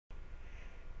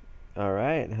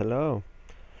Alright, hello.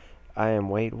 I am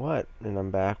WaitWhat, and I'm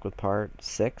back with part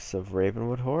 6 of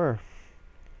Ravenwood Horror.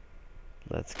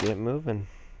 Let's get moving.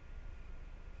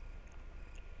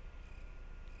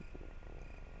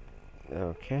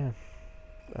 Okay.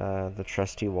 The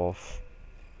trusty wolf.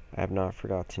 I have not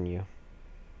forgotten you.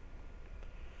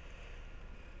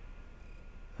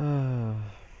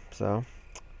 So,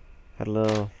 had a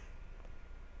little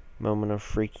moment of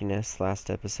freakiness last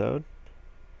episode.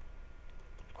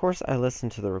 Of course, I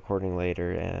listened to the recording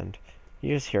later, and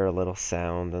you just hear a little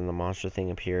sound, and the monster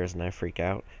thing appears, and I freak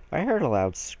out. I heard a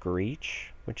loud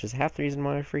screech, which is half the reason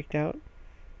why I freaked out.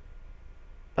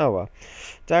 Oh well.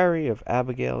 Diary of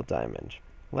Abigail Diamond.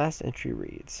 Last entry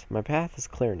reads, "My path is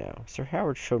clear now. Sir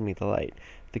Howard showed me the light.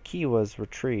 The key was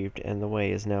retrieved, and the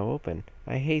way is now open.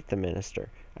 I hate the minister.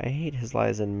 I hate his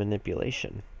lies and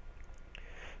manipulation.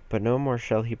 But no more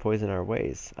shall he poison our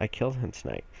ways. I killed him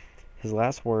tonight. His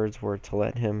last words were to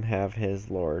let him have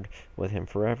his lord with him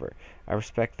forever. I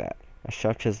respect that. I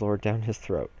shoved his lord down his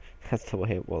throat. That's the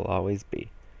way it will always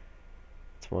be."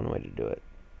 It's one way to do it.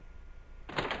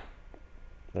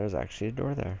 There's actually a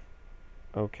door there.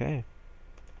 Okay.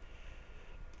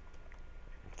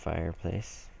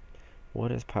 Fireplace.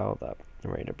 Wood is piled up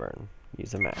and ready to burn.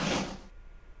 Use a match.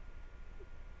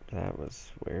 That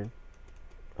was weird.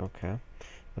 Okay.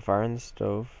 The fire in the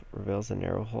stove reveals a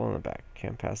narrow hole in the back.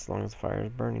 Can't pass as long as the fire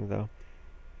is burning, though.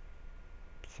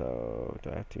 So,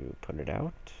 do I have to put it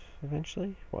out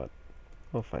eventually? What?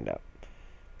 We'll find out.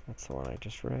 That's the one I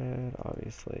just read,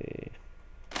 obviously.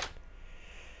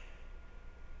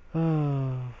 Oh,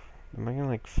 am I gonna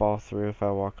like fall through if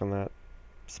I walk on that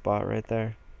spot right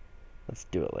there? Let's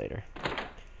do it later.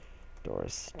 Door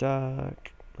is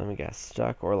stuck. Let me guess,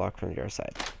 stuck or locked from the other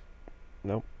side.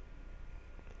 Nope.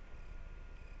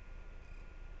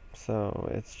 So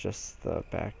it's just the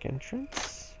back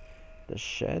entrance, the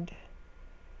shed,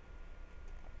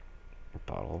 a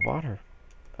bottle of water.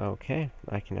 Okay,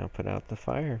 I can now put out the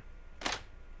fire,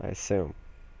 I assume.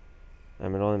 I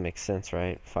mean, it only makes sense,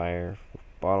 right? Fire,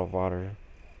 bottle of water,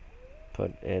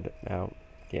 put it out.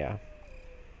 Yeah.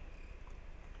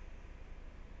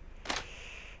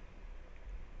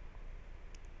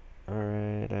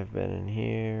 Alright, I've been in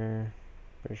here.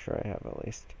 Pretty sure I have at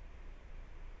least.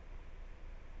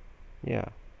 Yeah,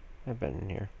 I've been in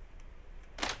here.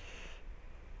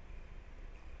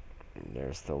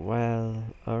 There's the well.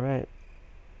 Alright.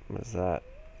 What is that?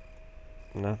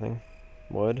 Nothing.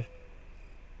 Wood?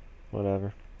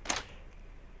 Whatever.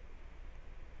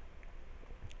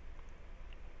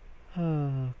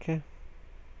 Okay.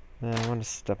 I want to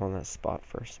step on that spot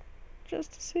first.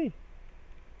 Just to see.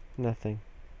 Nothing.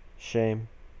 Shame.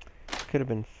 Could have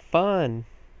been fun.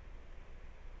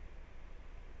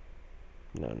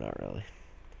 No, not really.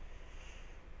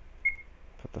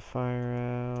 Put the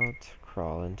fire out.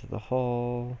 Crawl into the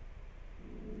hole.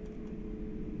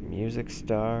 Music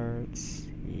starts.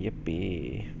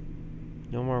 Yippee.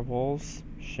 No more wolves?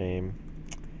 Shame.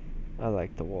 I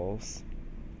like the wolves.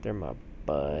 They're my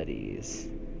buddies.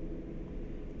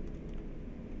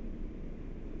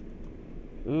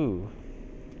 Ooh.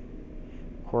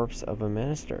 Corpse of a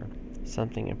minister.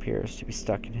 Something appears to be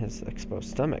stuck in his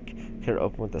exposed stomach. Could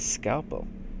open with a scalpel.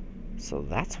 So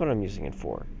that's what I'm using it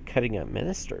for. Cutting up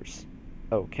ministers.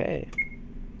 Okay.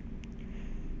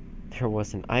 There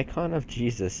was an icon of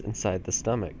Jesus inside the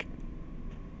stomach.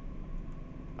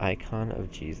 Icon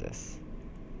of Jesus.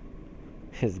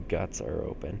 His guts are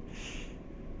open.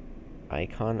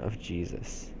 Icon of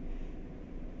Jesus.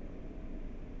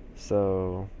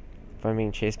 So, if I'm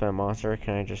being chased by a monster,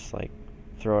 can I just, like,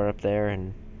 throw it up there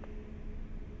and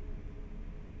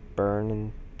burn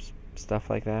and stuff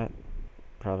like that?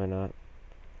 Probably not.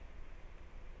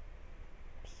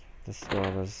 This door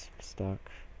was stuck.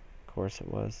 Of course it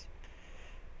was.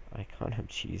 Icon of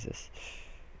Jesus.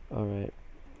 Alright.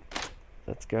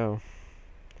 Let's go.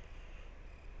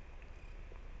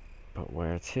 But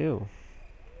where to?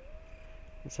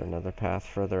 Is there another path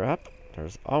further up?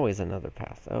 There's always another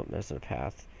path. Oh, there's a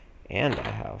path and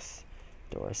a house.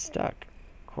 Door is stuck.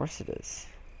 Of course it is.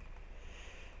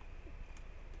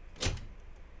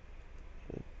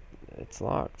 It's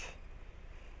locked.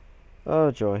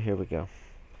 Oh joy, here we go.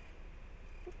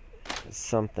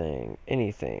 Something,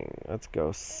 anything. Let's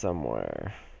go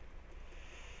somewhere.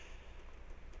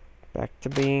 Back to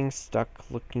being stuck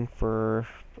looking for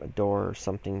a door or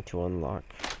something to unlock.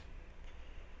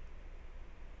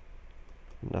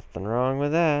 Nothing wrong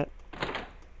with that.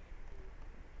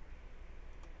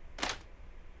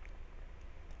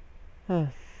 Huh.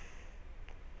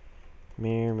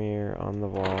 Mirror, mirror on the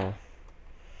wall.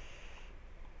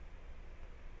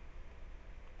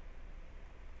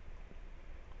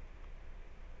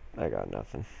 I got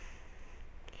nothing.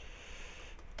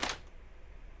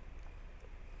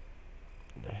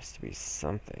 There has to be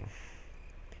something.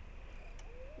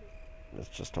 It's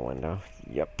just a window.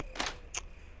 Yep.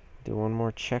 Do one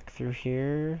more check through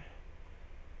here.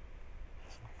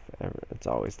 It's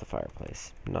always the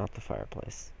fireplace, not the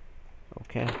fireplace.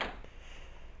 Okay.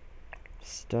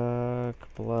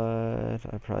 Stuck, blood.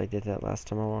 I probably did that last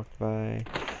time I walked by.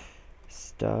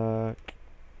 Stuck.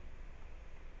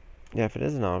 Yeah, if it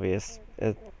isn't obvious,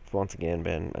 it's once again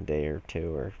been a day or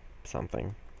two or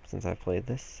something since I've played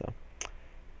this, so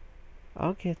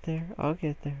I'll get there. I'll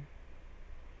get there.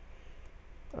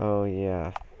 Oh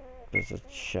yeah, there's a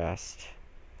chest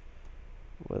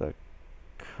with a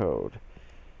code.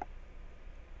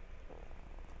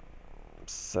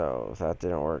 So that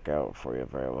didn't work out for you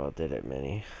very well, did it,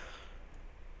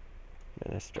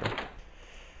 Minister?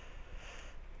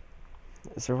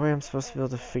 Is there a way I'm supposed to be able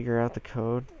to figure out the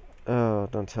code? Oh,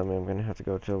 don't tell me I'm gonna have to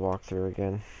go to a walkthrough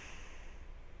again.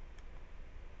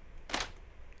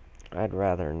 I'd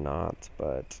rather not,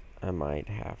 but I might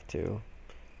have to.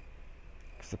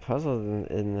 Because the puzzles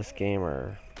in this game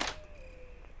are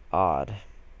odd.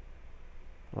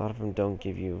 A lot of them don't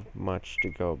give you much to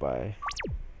go by.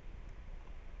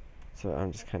 So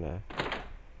I'm just kind of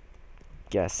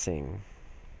guessing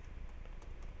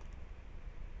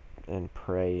and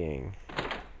praying.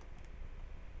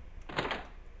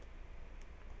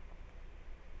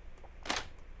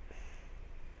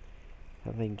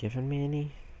 Have they given me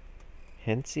any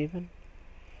hints even?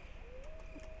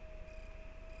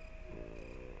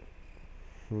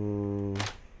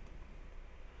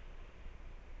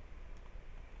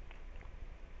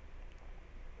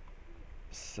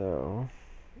 So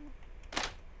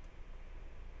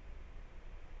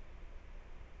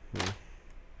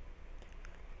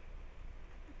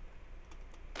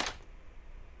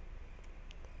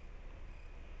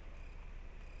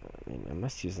I mean, I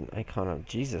must use an icon of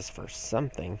Jesus for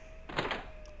something.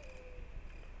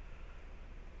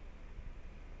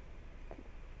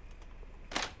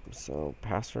 So,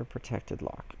 password protected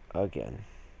lock again.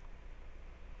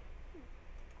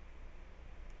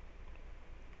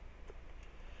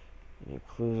 Any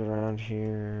clues around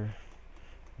here?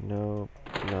 Nope,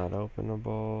 not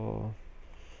openable.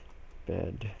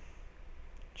 Bed,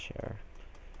 chair.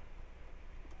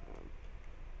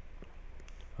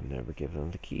 I'll never give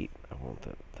them the key. I want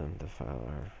them to file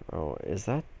our... Oh, is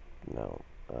that? No.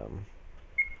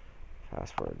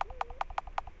 Password.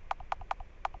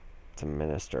 To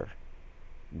minister.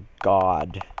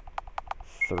 God.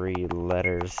 3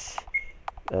 letters.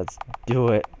 Let's do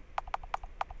it.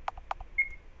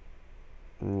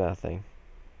 Nothing.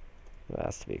 That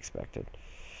has to be expected.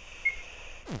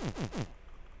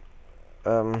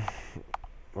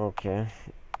 Okay.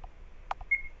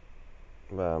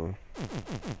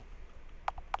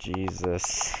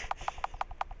 Jesus.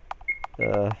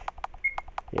 Yeah,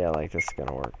 like this is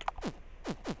gonna work.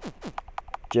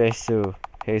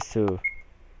 Jesus.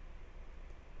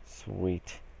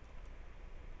 Sweet.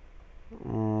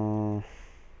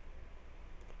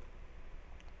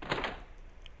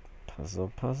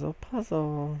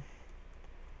 Puzzle.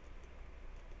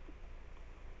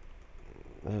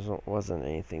 There wasn't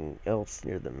anything else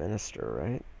near the minister,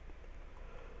 right?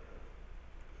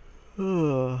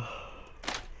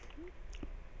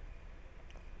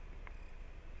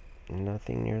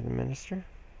 Nothing near the minister?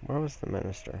 Where was the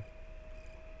minister?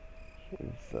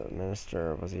 The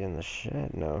minister, was he in the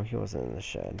shed? No, he wasn't in the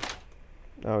shed.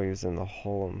 Oh, he was in the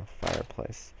hole in the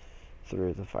fireplace.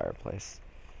 Through the fireplace.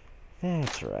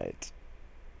 That's right.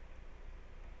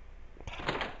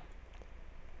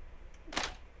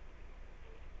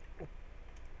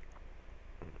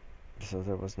 So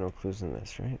there was no clues in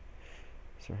this, right?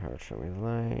 Sir Howard showed me the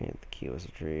light. The key was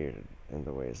retrieved, and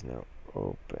the way is now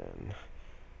open.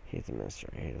 Hate the minister.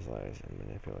 I hate his lies and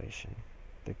manipulation.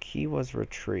 The key was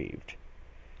retrieved.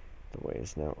 The way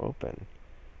is now open.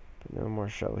 But no more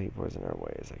shall he poison our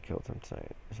ways. I killed him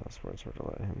tonight. His last words were to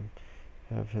let him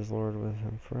have his Lord with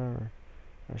him forever.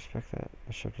 I respect that.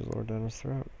 I shoved his Lord down his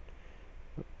throat.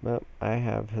 Well, I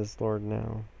have his Lord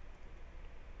now.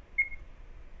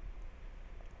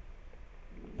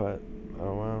 But,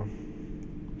 oh wow.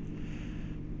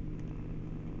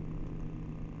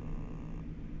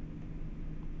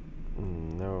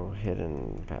 No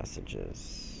hidden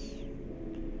passages.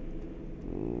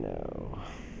 No.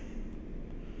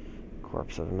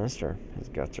 Corpse of a minister. His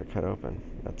guts are cut open.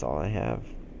 That's all I have.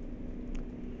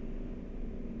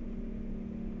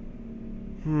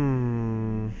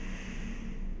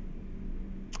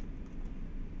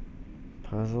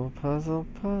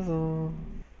 Puzzle.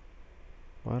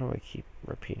 Why do I keep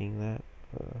repeating that?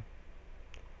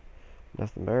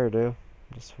 Nothing better to do.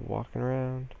 Just walking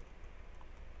around.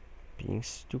 Being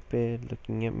stupid.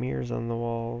 Looking at mirrors on the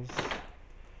walls.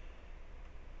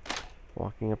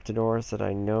 Walking up to doors that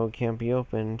I know can't be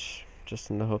opened. Just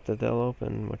in the hope that they'll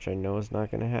open. Which I know is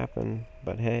not going to happen.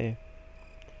 But hey.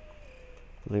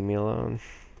 Leave me alone.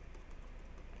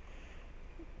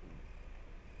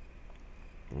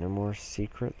 No more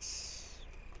secrets.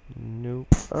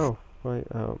 Nope. Oh, wait.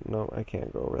 Oh, no, I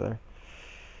can't go over there.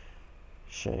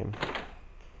 Shame.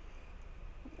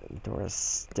 The door is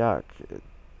stuck. It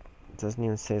doesn't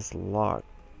even say it's locked.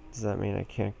 Does that mean I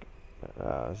can't...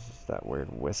 it's just that weird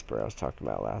whisper I was talking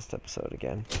about last episode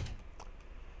again.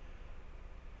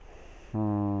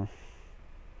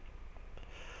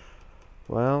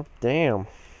 Well, damn.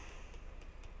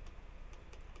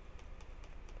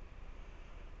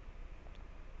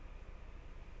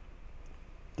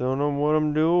 Don't know what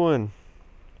I'm doing.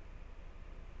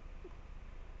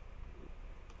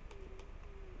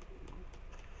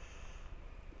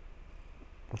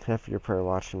 Half of your prayer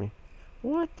watching me.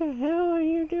 What the hell are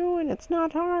you doing? It's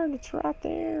not hard. It's right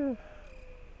there.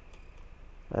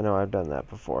 I know I've done that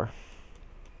before.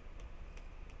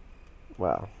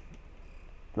 Well,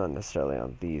 not necessarily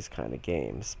on these kind of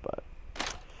games, but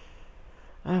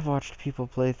I've watched people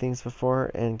play things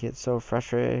before and get so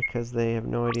frustrated because they have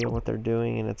no idea what they're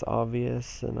doing and it's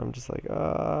obvious, and I'm just like,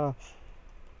 ah.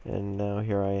 And now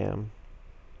here I am,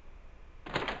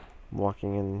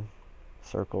 walking in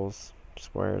circles,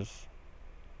 squares,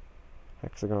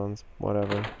 hexagons,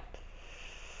 whatever,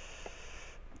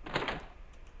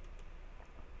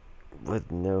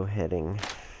 with no heading,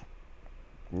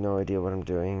 no idea what I'm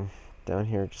doing. Down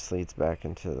here just leads back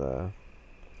into the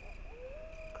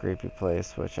creepy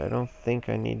place, which I don't think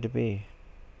I need to be.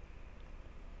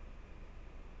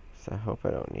 So I hope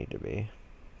I don't need to be.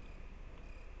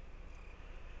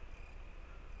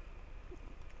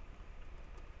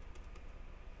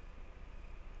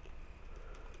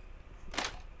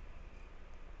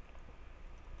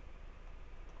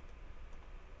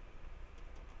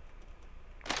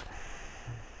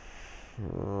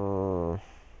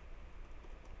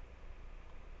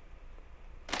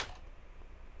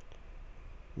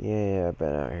 Yeah, I've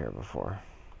been out here before.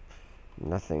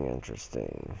 Nothing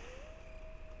interesting.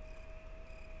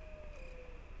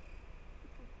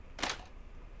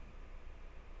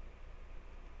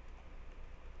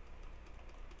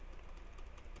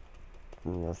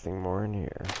 Nothing more in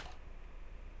here.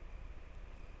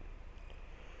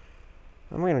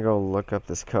 I'm gonna go look up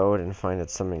this code and find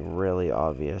it's something really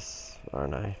obvious,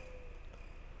 aren't I?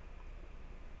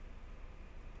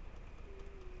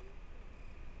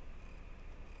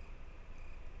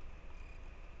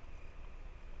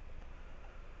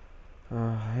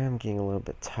 I am getting a little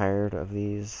bit tired of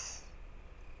these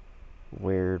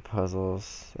weird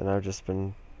puzzles, and I've just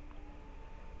been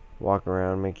walking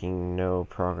around making no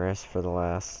progress for the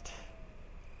last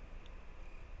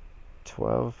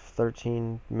 12,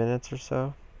 13 minutes or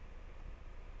so.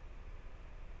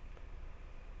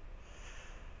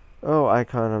 Oh,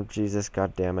 icon of Jesus,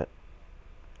 god damn it.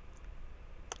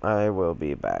 I will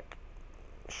be back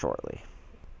shortly.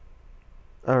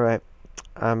 Alright,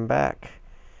 I'm back.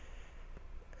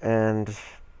 And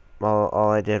all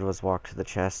I did was walk to the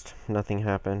chest. Nothing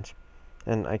happened.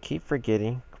 And I keep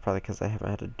forgetting, probably because I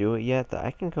haven't had to do it yet, that I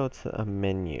can go to a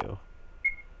menu.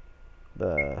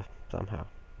 Somehow.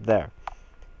 There.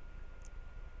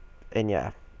 And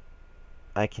yeah,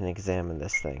 I can examine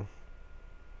this thing.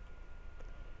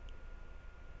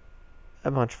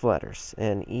 A bunch of letters.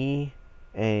 And E,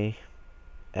 A,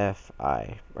 F,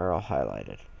 I are all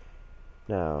highlighted.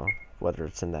 Now, whether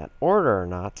it's in that order or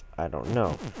not, I don't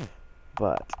know.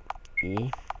 But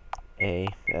E, A,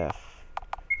 F,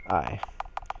 I.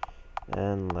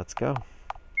 And let's go.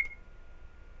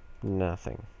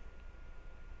 Nothing.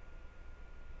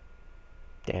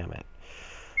 Damn it.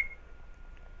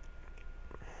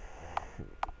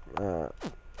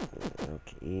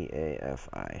 Okay, E, A, F,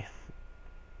 I.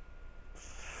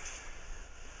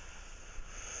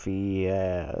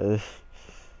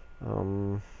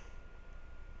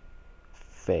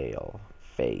 Fail.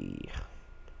 Fay.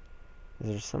 Is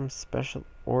there some special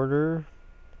order?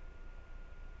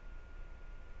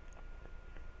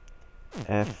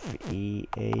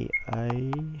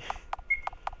 F-E-A-I?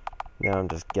 Now I'm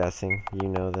just guessing. You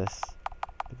know this.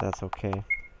 But that's okay.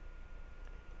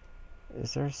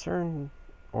 Is there a certain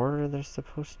order there's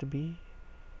supposed to be?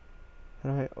 How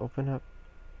do I open up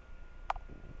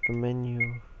the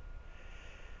menu?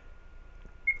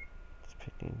 It's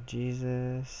picking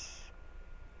Jesus.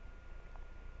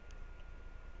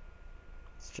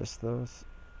 It's just those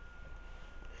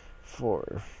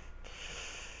 4.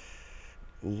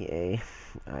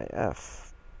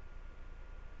 E-A-I-F.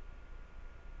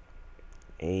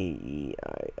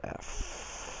 A-E-I-F.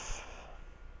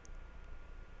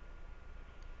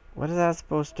 What is that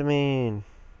supposed to mean?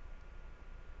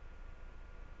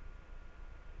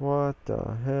 What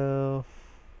the hell?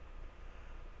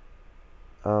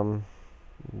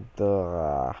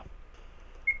 The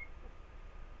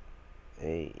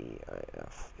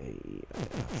A-E-I-F,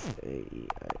 A-E-I-F,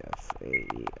 A-E-I-F,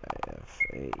 A-E-I-F,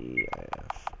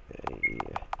 A-E-I-F, A-E...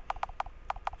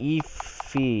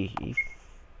 Eefy.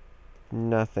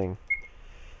 Nothing.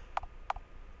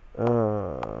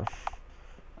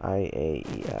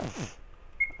 I-A-E-F.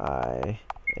 I-A-E-F.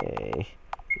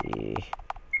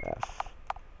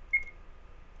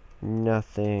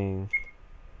 Nothing.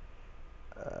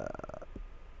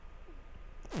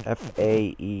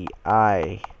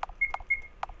 F-A-E-I.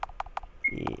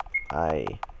 E-I.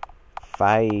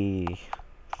 Fi.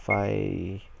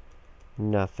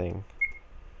 Nothing.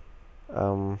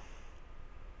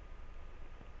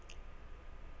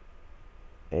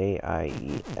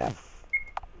 A-I-E-F.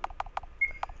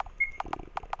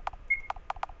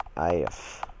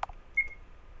 I-F.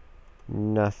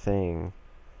 Nothing.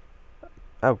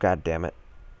 Oh, god damn it.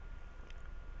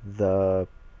 The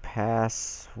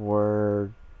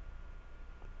password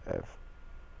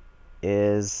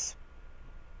is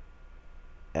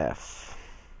F.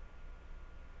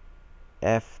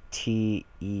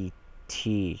 F-T-E-T.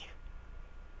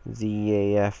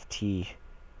 Z-A-F-T.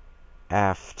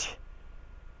 Aft.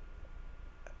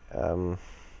 Has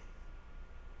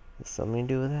something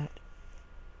to do with that?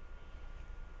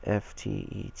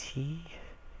 F-T-E-T.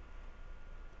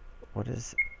 What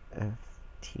is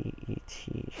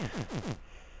F-T-E-T?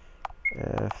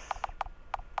 F-T-E-T.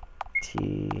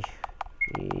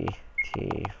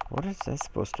 What is that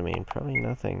supposed to mean? Probably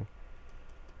nothing.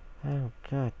 Oh,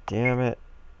 god damn it.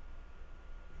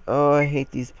 Oh, I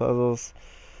hate these puzzles.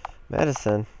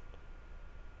 Medicine.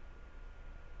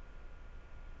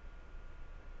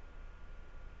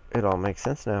 It all makes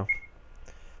sense now.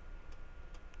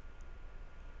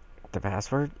 The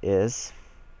password is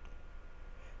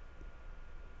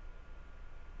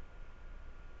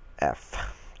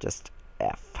F. Just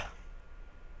F.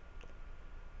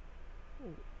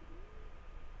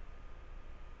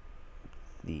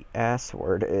 The S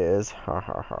word is ha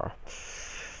ha ha.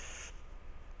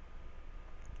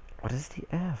 What is the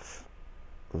F?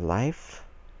 Life?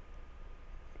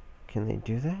 Can they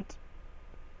do that?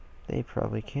 They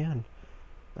probably can.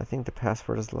 I think the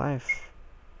password is life.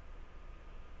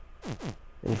 And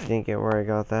if you didn't get where I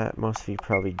got that, most of you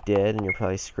probably did, and you're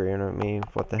probably screaming at me,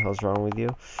 what the hell's wrong with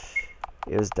you?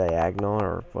 It was diagonal,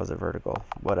 or was it vertical?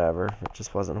 Whatever. It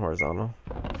just wasn't horizontal.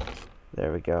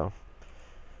 There we go.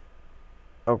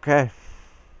 Okay.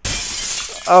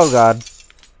 Oh, God.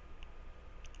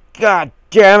 God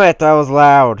damn it, that was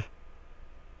loud.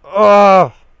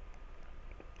 Oh!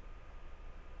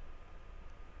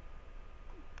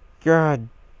 God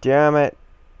damn it.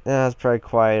 That's probably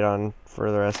quiet on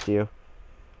for the rest of you.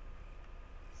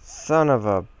 Son of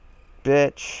a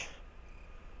bitch.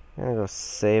 I'm gonna go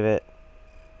save it.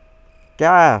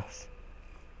 Guys.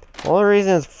 The only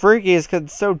reason it's freaky is because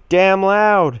it's so damn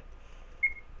loud.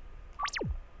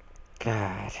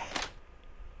 God.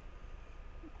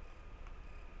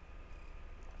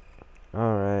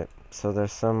 Alright, so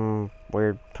there's some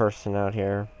weird person out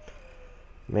here.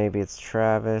 Maybe it's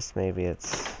Travis, maybe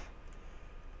it's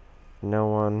no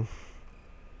one.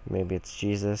 Maybe it's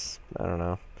Jesus. I don't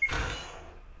know.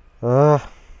 Ugh.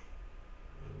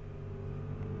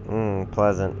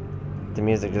 Pleasant. The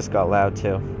music just got loud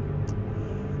too.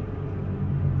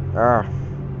 Ugh.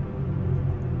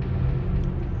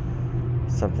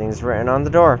 Something's written on the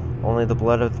door. Only the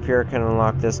blood of the pure can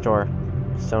unlock this door.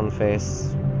 Stone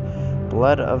face.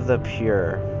 Blood of the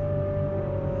pure.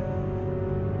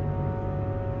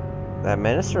 That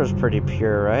minister is pretty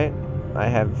pure, right? I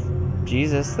have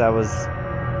Jesus that was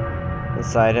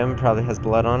inside him. Probably has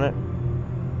blood on it.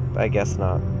 But I guess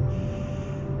not.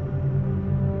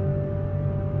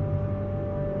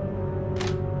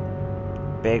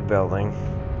 Big building.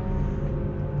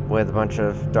 With a bunch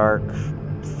of dark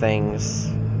things.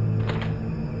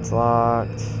 It's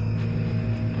locked.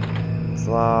 It's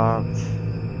locked.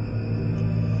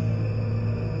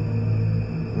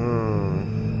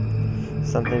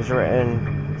 Something's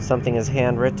written. Something is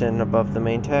handwritten above the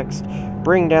main text.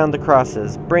 Bring down the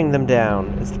crosses. Bring them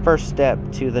down. It's the first step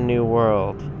to the new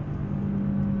world.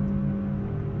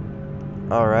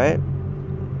 Alright.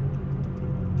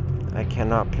 I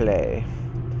cannot play.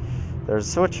 There's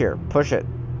a switch here. Push it.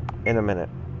 In a minute.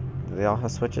 Do they all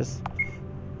have switches?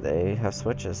 They have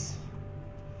switches.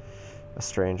 A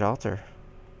strange altar.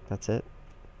 That's it.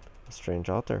 A strange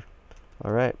altar.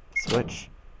 Alright, switch.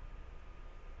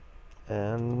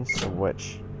 And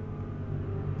switch.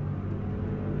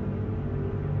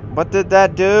 What did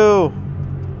that do?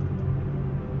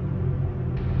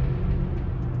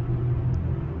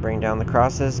 Bring down the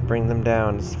crosses, bring them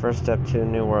down. It's the first step to a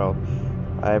new world.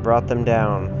 I brought them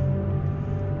down.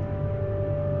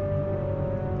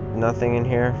 Nothing in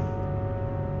here.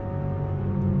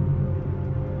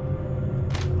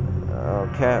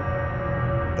 Okay.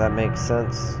 That makes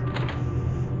sense.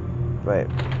 Wait.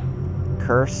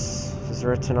 Curse is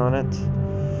written on it.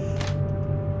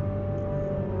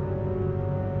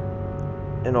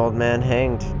 An old man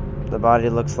hanged. The body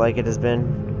looks like it has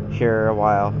been here a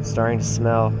while. It's starting to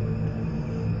smell.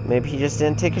 Maybe he just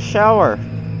didn't take a shower.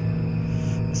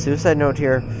 A suicide note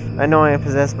here. I know I am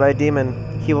possessed by a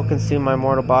demon. He will consume my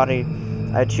mortal body.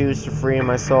 I choose to free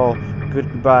my soul.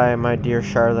 Goodbye, my dear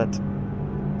Charlotte.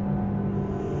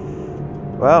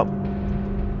 Well,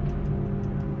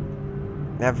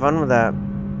 have fun with that.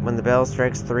 When the bell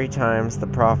strikes 3 times, the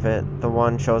prophet, the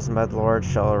one chosen by the Lord,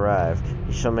 shall arrive.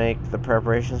 He shall make the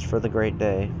preparations for the great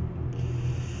day.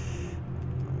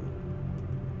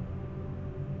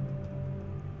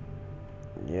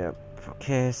 Yep.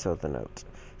 Okay, so the note.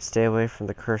 Stay away from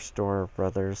the cursed door,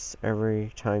 brothers.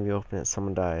 Every time you open it,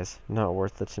 someone dies. Not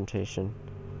worth the temptation.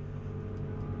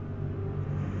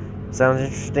 Sounds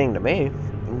interesting to me.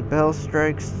 The bell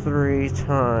strikes 3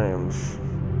 times.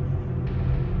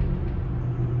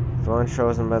 The one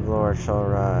chosen by the Lord shall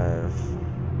arrive.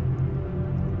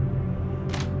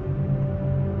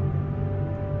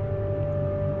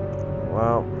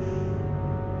 Well.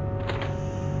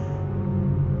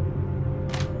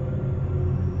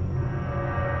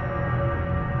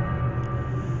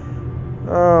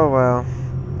 Oh well.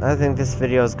 I think this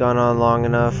video has gone on long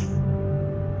enough.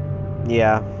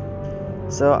 Yeah.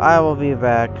 So I will be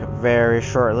back very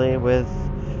shortly with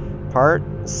part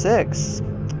 6.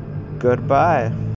 Goodbye.